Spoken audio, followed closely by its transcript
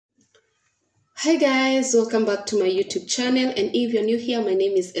Hi guys, welcome back to my YouTube channel, and if you're new here, my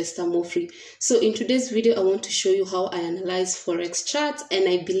name is Esther Mofri. So in today's video, I want to show you how I analyze forex charts, and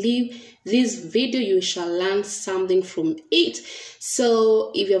I believe this video you shall learn something from it.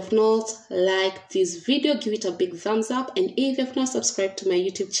 So if you have not liked this video, give it a big thumbs up, and if you have not subscribed to my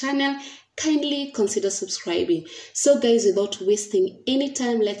YouTube channel, kindly consider subscribing. So guys, without wasting any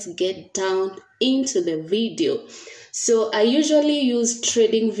time, let's get down into the video. So I usually use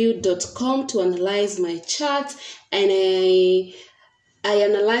tradingview.com to analyze my charts, and I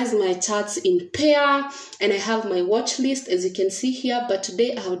analyze my charts in pair, and I have my watch list as you can see here. But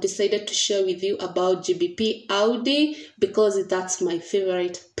today I have decided to share with you about GBP AUD because that's my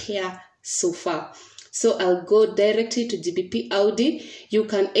favorite pair so far. So I'll go directly to GBP AUD. You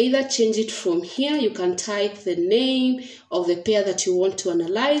can either change it from here, you can type the name of the pair that you want to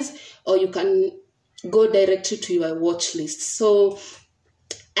analyze, or you can go directly to your watch list. So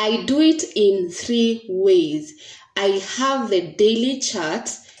I do it in 3 ways. I have the daily chart.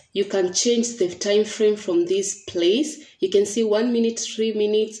 You can change the time frame from this place. You can see 1 minute, 3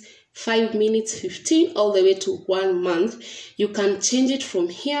 minutes, 5 minutes, 15, all the way to 1 month. You can change it from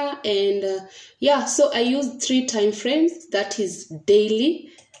here, and yeah, so I use 3 time frames. That is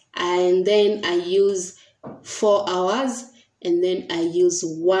daily, and then I use 4 hours, and then I use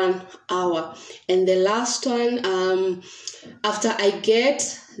 1 hour. And the last one, after I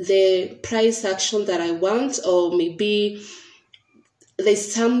get the price action that I want, or maybe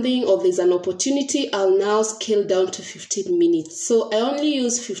there's something or there's an opportunity, I'll now scale down to 15 minutes. So I only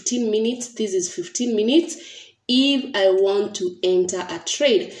use 15 minutes. This is 15 minutes if I want to enter a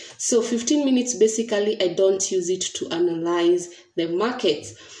trade. So 15 minutes, basically, I don't use it to analyze the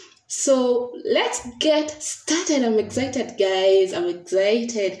market. So let's get started. I'm excited, guys. I'm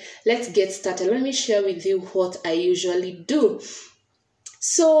excited. Let's get started. Let me share with you what I usually do.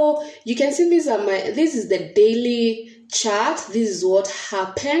 So you can see this is the daily chart. This is what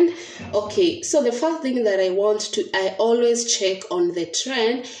happened. Okay, so the first thing that I always check on the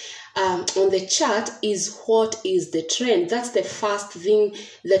trend on the chart is what is the trend. That's the first thing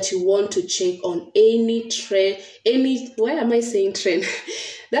that you want to check on any trend. Why am I saying trend?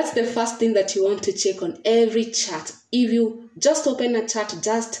 That's the first thing that you want to check on every chart. If you just open a chart,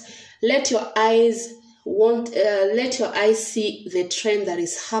 just let your eyes see the trend that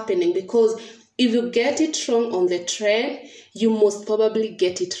is happening, because if you get it wrong on the trend, you most probably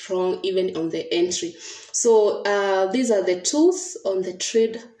get it wrong even on the entry. So these are the tools on the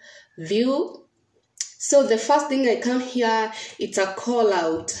trade view. So the first thing I come here, it's a call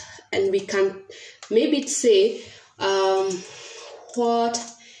out, and we can maybe say what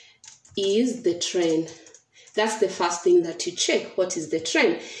is the trend. That's the first thing that you check. What is the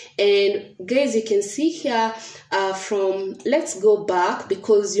trend? And guys, you can see here let's go back,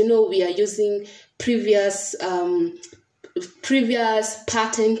 because you know we are using previous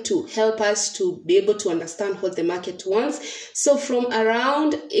pattern to help us to be able to understand what the market wants. So from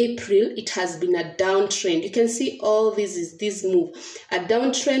around April, it has been a downtrend. You can see all this is this move. A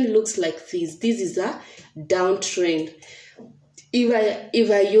downtrend looks like this. This is a downtrend.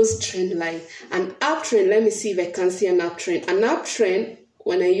 If I use trend line, an uptrend, let me see if I can see an uptrend. An uptrend,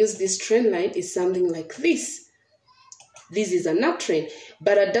 when I use this trend line, is something like this. This is an uptrend.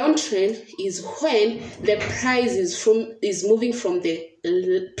 But a downtrend is when the price is moving from the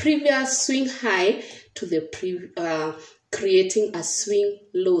previous swing high to the creating a swing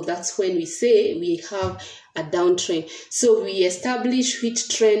low. That's when we say we have a downtrend. So we establish which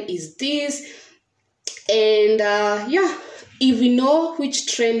trend is this, and yeah, if we know which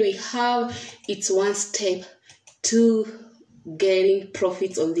trend we have, it's one step to getting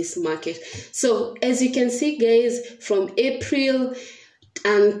profits on this market. So as you can see, guys, from April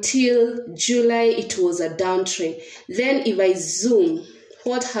until July, it was a downtrend. Then if I zoom,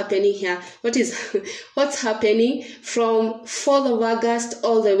 what's happening here? What's happening from 4th of August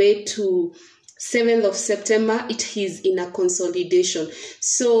all the way to 7th of September? It is in a consolidation.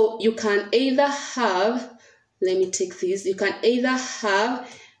 So you can either have, let me take this, you can either have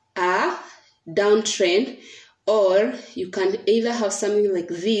a downtrend, or you can either have something like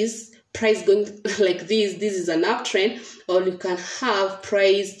this, price going like this is an uptrend, or you can have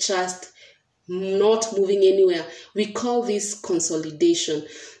price just not moving anywhere. We call this consolidation.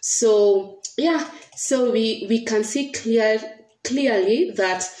 So yeah, so we can see clearly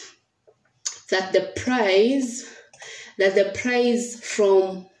that the price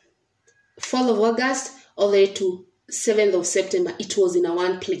from 4th of August all the way to 7th of September, it was in a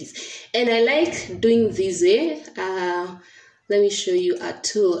one place. And I like doing this way. Let me show you a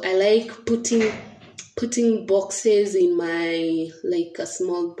tool. I like putting boxes in my, like a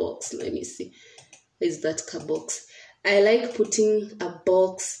small box. Let me see. Where's that box? I like putting a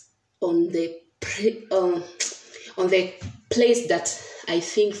box on the place that I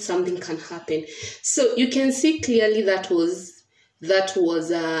think something can happen. So you can see clearly that was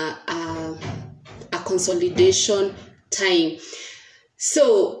a consolidation time.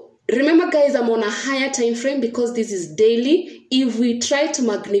 So remember guys, I'm on a higher time frame because this is daily. If we try to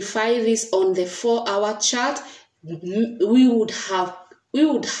magnify this on the 4-hour chart, we would have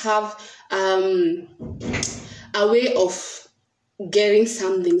a way of getting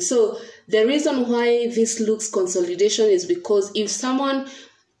something. So the reason why this looks consolidation is because if someone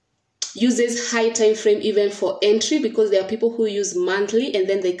uses high time frame even for entry, because there are people who use monthly and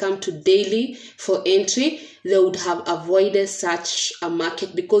then they come to daily for entry, they would have avoided such a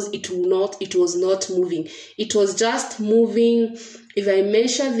market because it was not moving. It was just moving. If I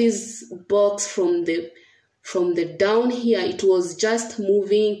measure this box from the down here, it was just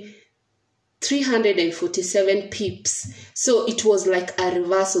moving 347 pips. So it was like a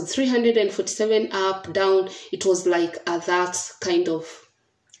reversal, 347 up, down. It was like that kind of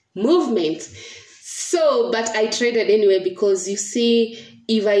movement. So, but I traded anyway because you see,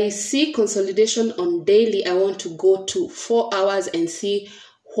 if I see consolidation on daily, I want to go to 4 hours and see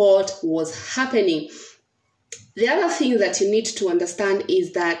what was happening. The other thing that you need to understand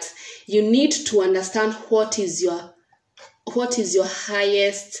is that you need to understand what is your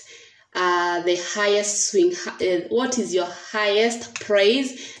highest the highest swing, what is your highest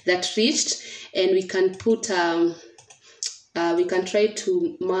price that reached, and we can put we can try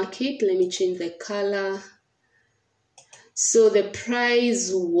to mark it. Let me change the color. So the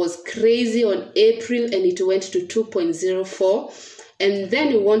price was crazy on April and it went to 2.04, and then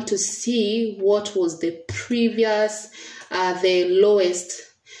we want to see what was the previous the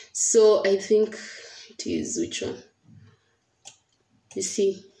lowest. So I think it is, which one? You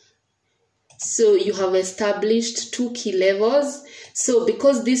see, so you have established 2 key levels. So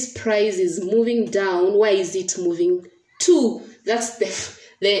because this price is moving down, why is it moving 2? That's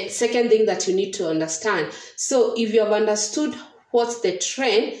the second thing that you need to understand. So if you have understood what's the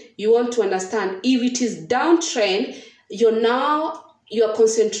trend, you want to understand if it is downtrend, your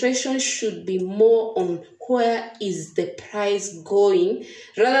concentration should be more on where is the price going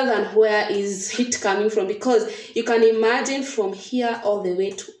rather than where is it coming from, because you can imagine from here all the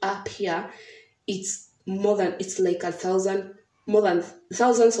way to up here, it's more than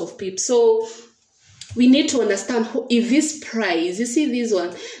thousands of pips. So we need to understand if this price, you see this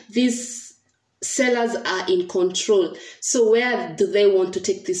one, these sellers are in control. So where do they want to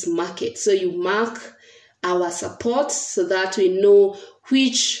take this market? So you mark our support so that we know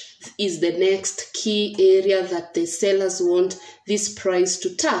which is the next key area that the sellers want this price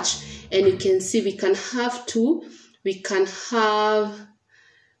to touch. And you can see we can have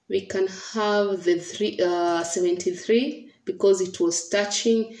the 73 because it was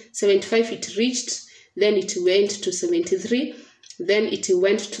touching 75, it reached, then it went to 73, then it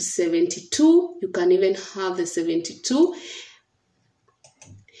went to 72. You can even have the 72,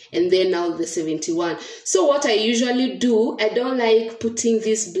 and then now the 71. So what I usually do, I don't like putting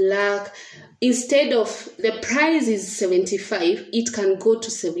this black. Instead of the price is 75, it can go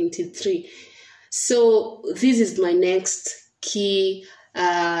to 73. So this is my next key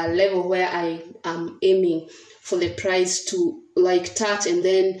level where I am aiming for the price to like touch and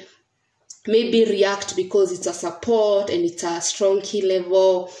then maybe react because it's a support and it's a strong key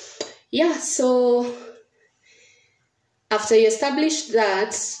level. Yeah, so after you establish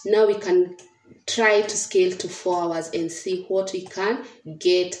that, now we can try to scale to 4 hours and see what we can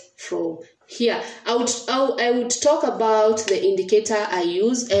get from here. I would talk about the indicator I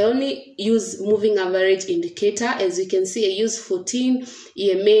use. I only use moving average indicator. As you can see, I use 14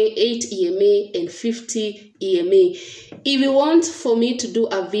 EMA, 8 EMA, and 50 EMA. If you want for me to do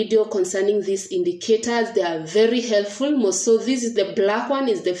a video concerning these indicators, they are very helpful. So this is the black one,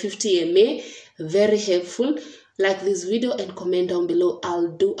 is the 50 EMA, very helpful. Like this video and comment down below.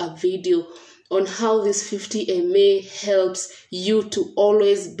 I'll do a video on how this 50 EMA helps you to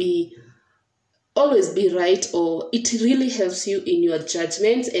always be right, or it really helps you in your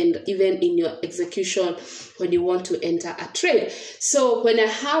judgment and even in your execution when you want to enter a trade. So when I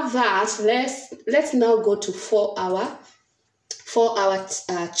have that, let's now go to 4 hour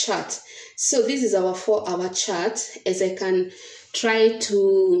chart. So this is our 4 hour chart. As I can try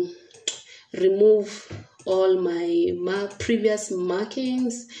to remove all my previous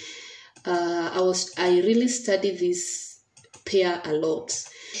markings, I really studied this pair a lot.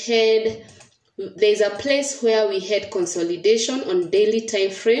 There's a place where we had consolidation on daily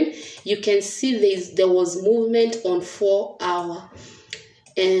time frame. You can see there was movement on 4 hour.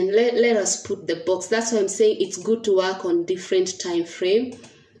 and let us put the box. That's why I'm saying it's good to work on different time frame.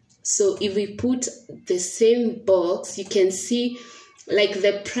 So if we put the same box, you can see like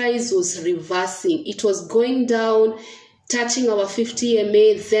the price was reversing. It was going down, touching our 50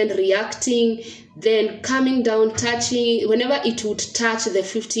 MA, then reacting, then coming down, touching. Whenever it would touch the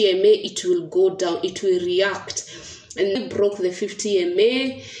 50 MA, it will go down, it will react. And it broke the 50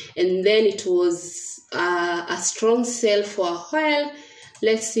 MA, and then it was a strong sell for a while.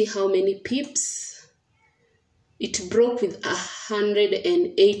 Let's see how many pips. It broke with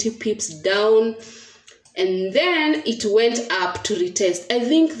 180 pips down, and then it went up to retest. I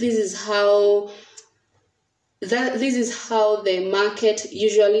think this is how the market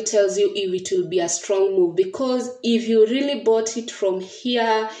usually tells you if it will be a strong move, because if you really bought it from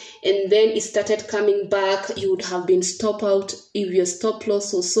here and then it started coming back, you would have been stop out if your stop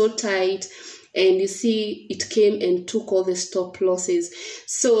loss was so tight, and you see it came and took all the stop losses.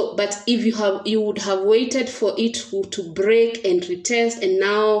 So but if you would have waited for it to break and retest, and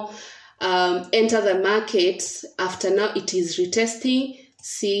now enter the market after now it is retesting,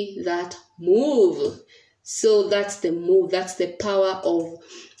 see that move. So that's the move, that's the power of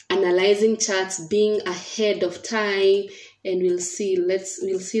analyzing charts, being ahead of time. And we'll see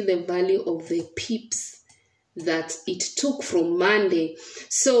the value of the pips that it took from Monday.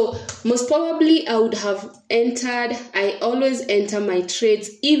 So most probably I would have entered, I always enter my trades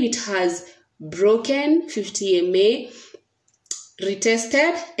if it has broken 50 MA,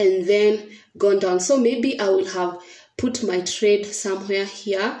 retested, and then gone down. So maybe I will have put my trade somewhere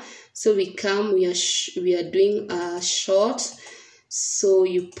here. So we are doing a short. So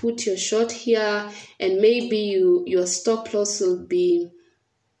you put your short here, and maybe your stop loss will be,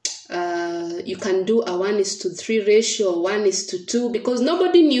 you can do a 1:3 ratio, or 1:2, because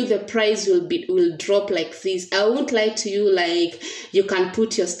nobody knew the price will drop like this. I won't lie to you, like you can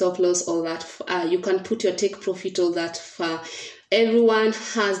put your stop loss all that far, you can put your take profit all that far. Everyone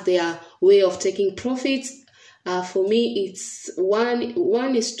has their way of taking profits. For me, it's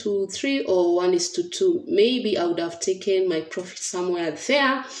 1:3 or 1:2. Maybe I would have taken my profit somewhere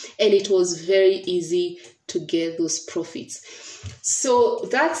there, and it was very easy to get those profits. So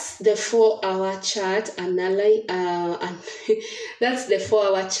that's the 4-hour chart that's the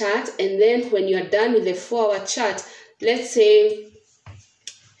 4-hour chart. And then when you are done with the 4-hour chart, let's say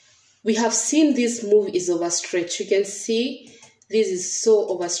we have seen this move is overstretched. You can see this is so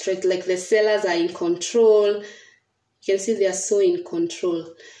overstretched, like the sellers are in control. You can see they are so in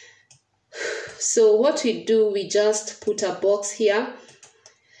control. So what we do, we just put a box here,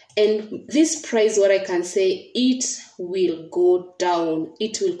 and this price, what I can say, it will go down.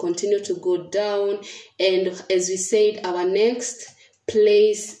 It will continue to go down. And as we said, our next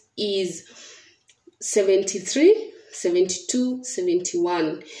place is 73. 72,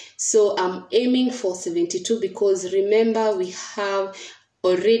 71. So I'm aiming for 72, because remember we have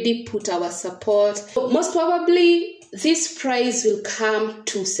already put our support. Most probably this price will come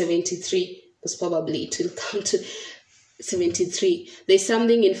to 73. Most probably it will come to 73. There's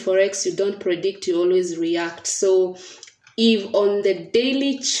something in Forex, you don't predict, you always react. So if on the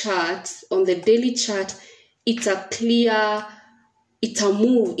daily chart, it's a clear, it's a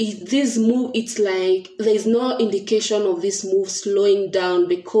move. This move, it's like there's no indication of this move slowing down,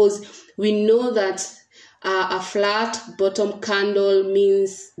 because we know that a flat bottom candle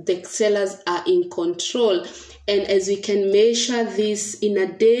means the sellers are in control. And as we can measure this in a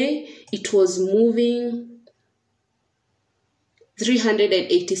day, it was moving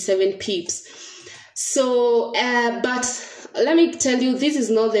 387 pips. So, but let me tell you, this is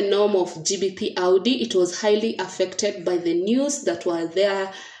not the norm of GBP Audi. It was highly affected by the news that were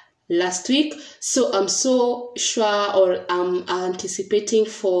there last week. So I'm so sure, or I'm anticipating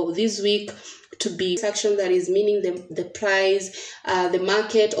for this week to be action, that is meaning the price, the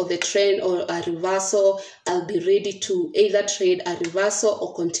market, or the trend, or a reversal. I'll be ready to either trade a reversal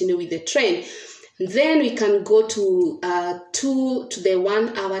or continue with the trend. Then we can go to the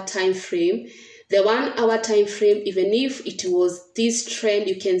 1 hour time frame. The 1 hour time frame, even if it was this trend,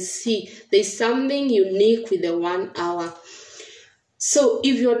 you can see there's something unique with the 1 hour. So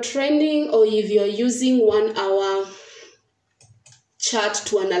if you're trending, or if you're using 1 hour chart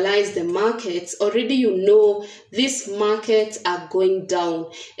to analyze the markets, already you know these markets are going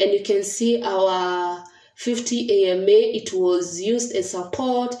down. And you can see our 50 AMA, it was used as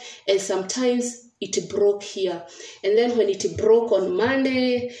support, and sometimes it broke here. And then when it broke on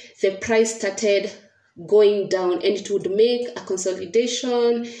Monday, the price started going down, and it would make a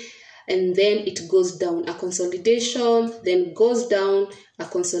consolidation, and then it goes down, a consolidation, then goes down, a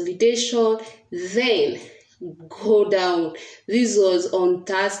consolidation, then go down. This was on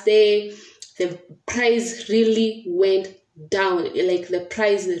Thursday. The price really went down, like the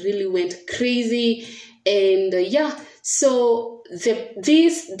price really went crazy. And yeah, so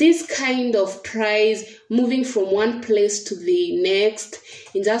this kind of price moving from one place to the next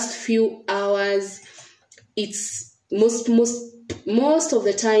in just few hours, it's most of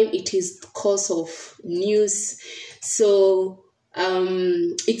the time it is cause of news. So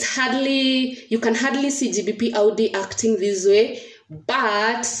it's hardly, you can hardly see GBP AUD acting this way,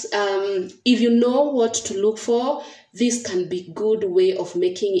 but if you know what to look for, this can be good way of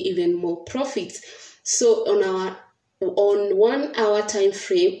making even more profits. So on 1 hour time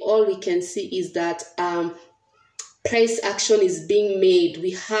frame, all we can see is that price action is being made.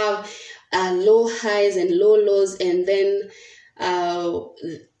 We have low highs and low lows, and then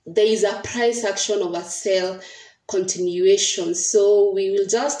there is a price action of a sell continuation. So we will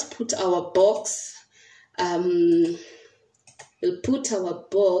just put our box. We'll put our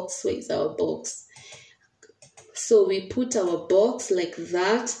box. Where is our box? So we put our box like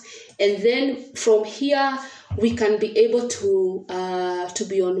that, and then from here we can be able to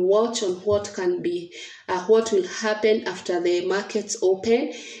be on watch on what can be what will happen after the markets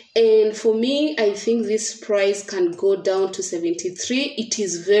open. And for me, I think this price can go down to 73. It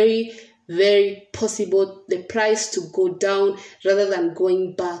is very, very possible the price to go down rather than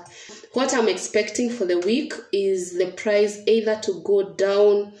going back. What I'm expecting for the week is the price either to go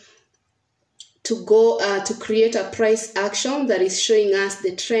down, to create a price action that is showing us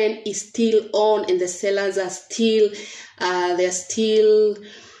the trend is still on and the sellers are still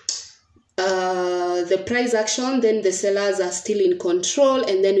the price action, then the sellers are still in control,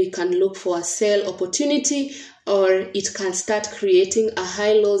 and then we can look for a sell opportunity, or it can start creating a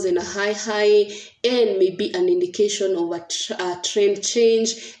high lows and a high and maybe an indication of a trend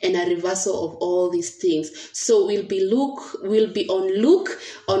change and a reversal of all these things. So we'll be on look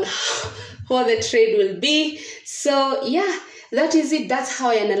on what the trade will be. So yeah, that is it. That's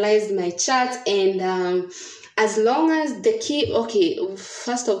how I analyzed my chart. And as long as the key, okay,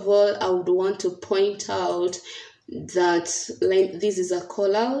 first of all, I would want to point out that, like, this is a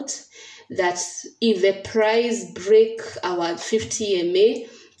call out, that if the price break our 50 MA,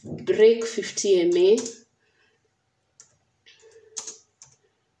 break 50 MA,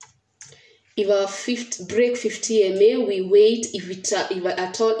 if our break 50 MA, we wait. If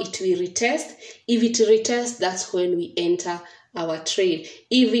at all it will retest. If it retests, that's when we enter our trade.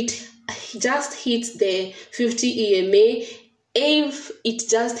 If it just hits the 50 EMA, if it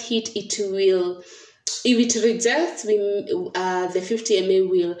just hit, it will. If it rejects, the 50 MA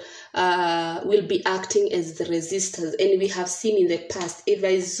will be acting as the resistance, and we have seen in the past. If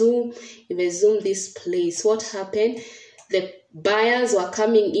I zoom this place, what happened? The buyers were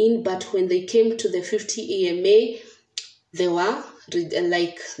coming in, but when they came to the 50 EMA, they were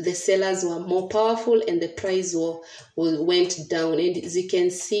like, the sellers were more powerful, and the price went down. And as you can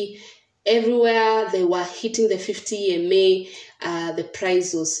see, everywhere they were hitting the 50 EMA, the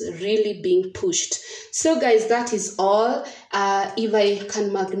price was really being pushed. So guys, that is all. If I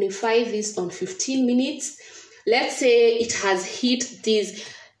can magnify this on 15 minutes, let's say it has hit this,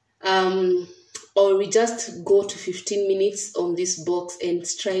 or we just go to 15 minutes on this box and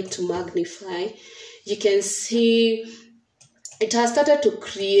try to magnify, you can see it has started to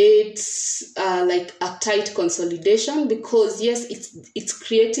create like a tight consolidation, because yes, it's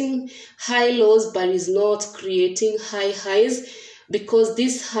creating high lows, but it's not creating high highs, because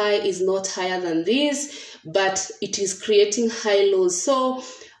this high is not higher than this, but it is creating high lows. So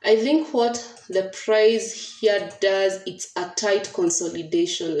I think what the price here does, it's a tight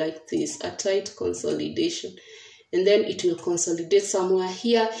consolidation like this, a tight consolidation. And then it will consolidate somewhere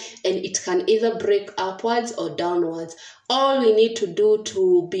here, and it can either break upwards or downwards. All we need to do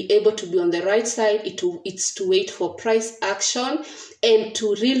to be able to be on the right side, it's to wait for price action and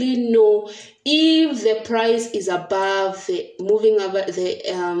to really know if the price is above the moving over the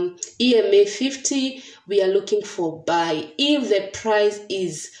EMA 50, we are looking for buy. If the price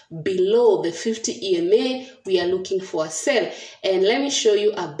is below the 50 EMA, we are looking for a sell. And let me show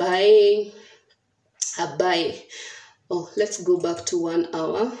you a buy. Oh, let's go back to 1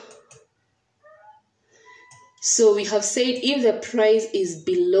 hour. So we have said if the price is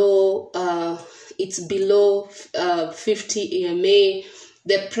below it's below 50 EMA,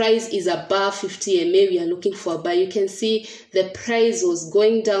 the price is above 50 EMA, we are looking for a buy. You can see the price was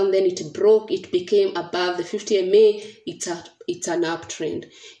going down, then it broke, it became above the 50 EMA. It's an uptrend.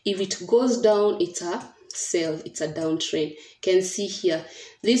 If it goes down, it's a sell, it's a downtrend. You can see here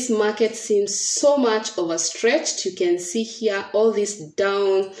this market seems so much overstretched. You can see here all this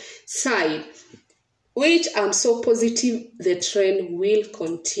downside. which I'm so positive the trend will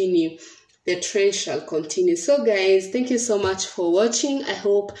continue. The trend shall continue. So guys, thank you so much for watching. I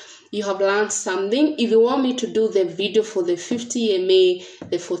hope you have learned something. If you want me to do the video for the 50 EMA,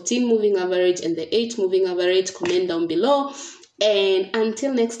 the 14 moving average and the 8 moving average, comment down below. And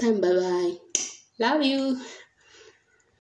until next time, bye bye. Love you.